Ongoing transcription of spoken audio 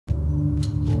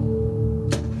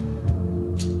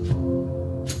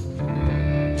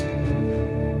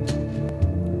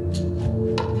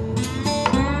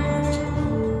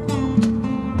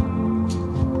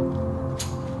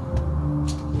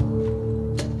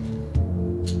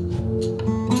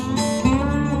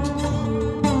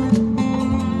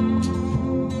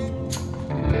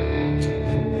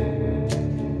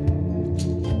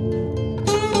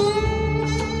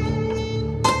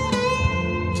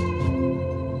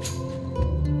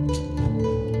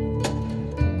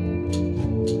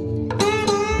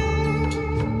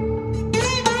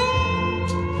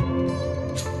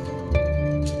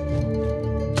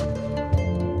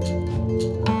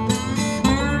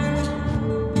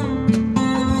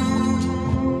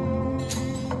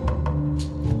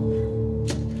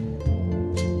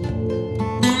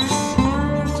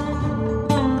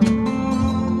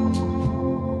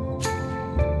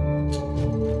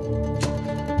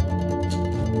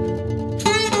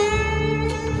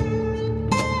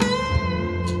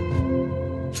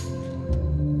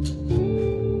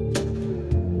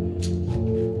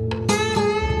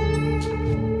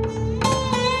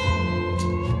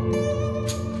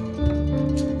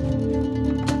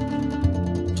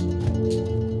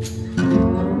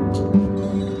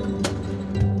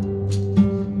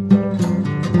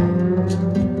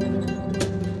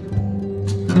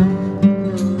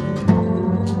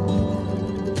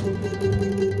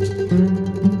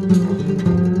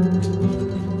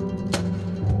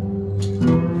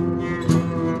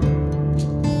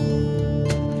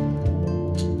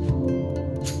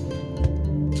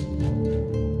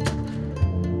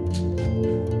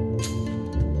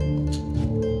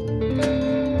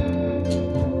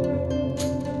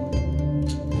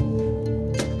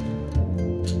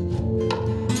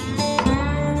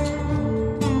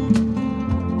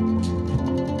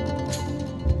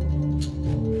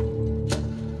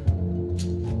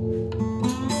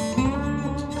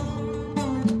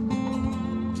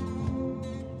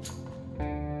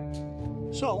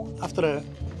after an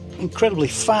incredibly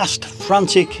fast,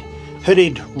 frantic,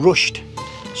 hurried, rushed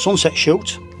sunset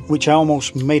shoot, which I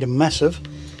almost made a mess of,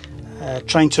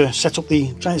 trying to set up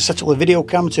the video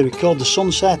camera to record the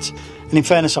sunset, and in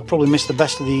fairness I probably missed the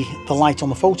best of the light on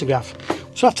the photograph.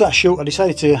 So after that shoot I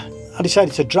decided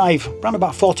to drive around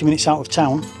about 40 minutes out of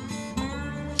town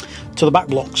to the back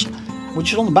blocks,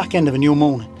 which is on the back end of a new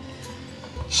moon.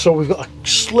 So we've got a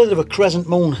slither of a crescent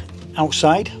moon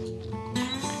outside,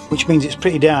 which means it's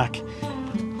pretty dark.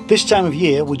 This time of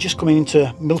year we're just coming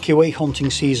into Milky Way hunting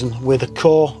season, where the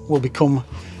core will become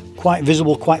quite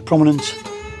visible, quite prominent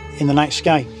in the night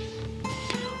sky.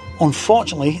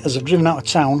 Unfortunately, as I've driven out of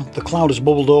town, the cloud has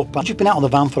bubbled up. I've just been out of the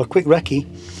van for a quick recce,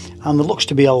 and there looks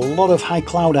to be a lot of high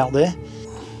cloud out there.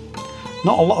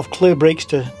 Not a lot of clear breaks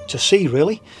to see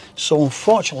really, so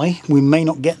unfortunately we may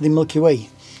not get the Milky Way.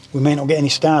 We may not get any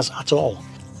stars at all.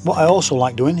 What I also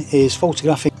like doing is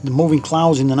photographing the moving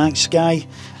clouds in the night sky,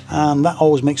 and that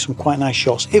always makes some quite nice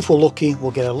shots. If we're lucky,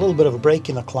 we'll get a little bit of a break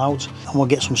in the clouds and we'll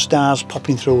get some stars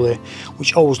popping through there,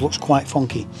 which always looks quite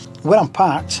funky. Where I'm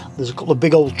parked, there's a couple of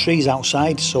big old trees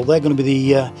outside, so they're going to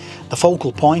be the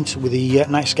focal point with the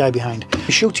night sky behind.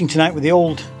 We're shooting tonight with the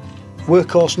old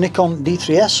workhorse Nikon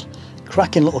D3s,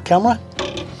 cracking little camera.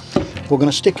 We're going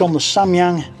to stick on the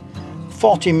Samyang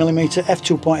 14mm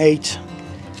f2.8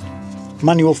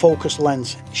 manual focus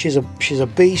lens. She's a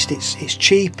beast. It's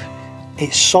cheap,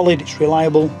 it's solid, it's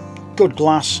reliable, good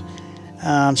glass,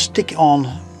 and stick it on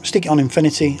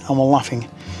infinity and we're laughing.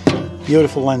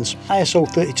 Beautiful lens.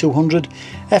 ISO 3200,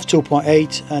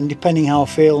 f2.8, and depending how I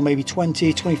feel, maybe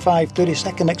 20, 25, 30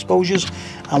 second exposures,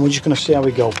 and we're just going to see how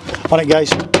we go. Alright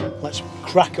guys, let's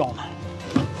crack on.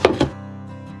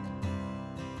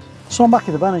 So I'm back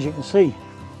in the van, as you can see.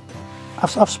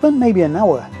 I've spent maybe an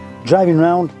hour driving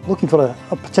around looking for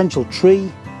a potential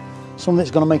tree, something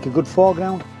that's going to make a good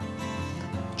foreground.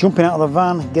 Jumping out of the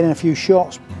van, getting a few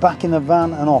shots, back in the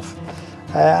van and off.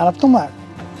 And I've done that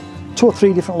 2 or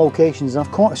 3 different locations, and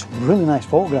I've caught some really nice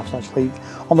photographs actually.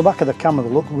 On the back of the camera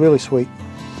they look really sweet.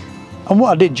 And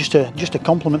what I did, just to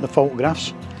complement the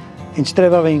photographs, instead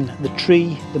of having the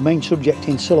tree, the main subject,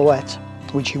 in silhouette,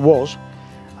 which it was,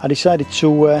 I decided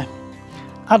to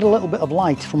add a little bit of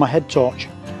light from my head torch,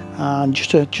 and just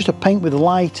to paint with the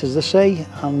light, as they say,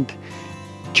 and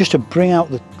just to bring out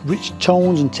the rich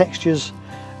tones and textures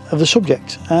of the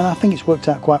subject. And I think it's worked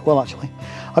out quite well actually.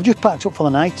 I've just packed up for the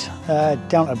night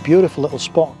down at a beautiful little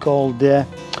spot called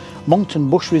Moncton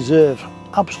Bush Reserve.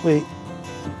 Absolutely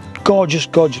gorgeous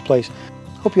place.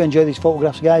 Hope you enjoy these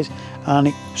photographs guys, and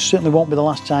it certainly won't be the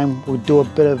last time we'll do a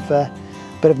bit of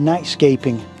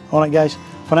nightscaping. Alright guys,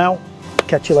 for now,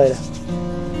 catch you later.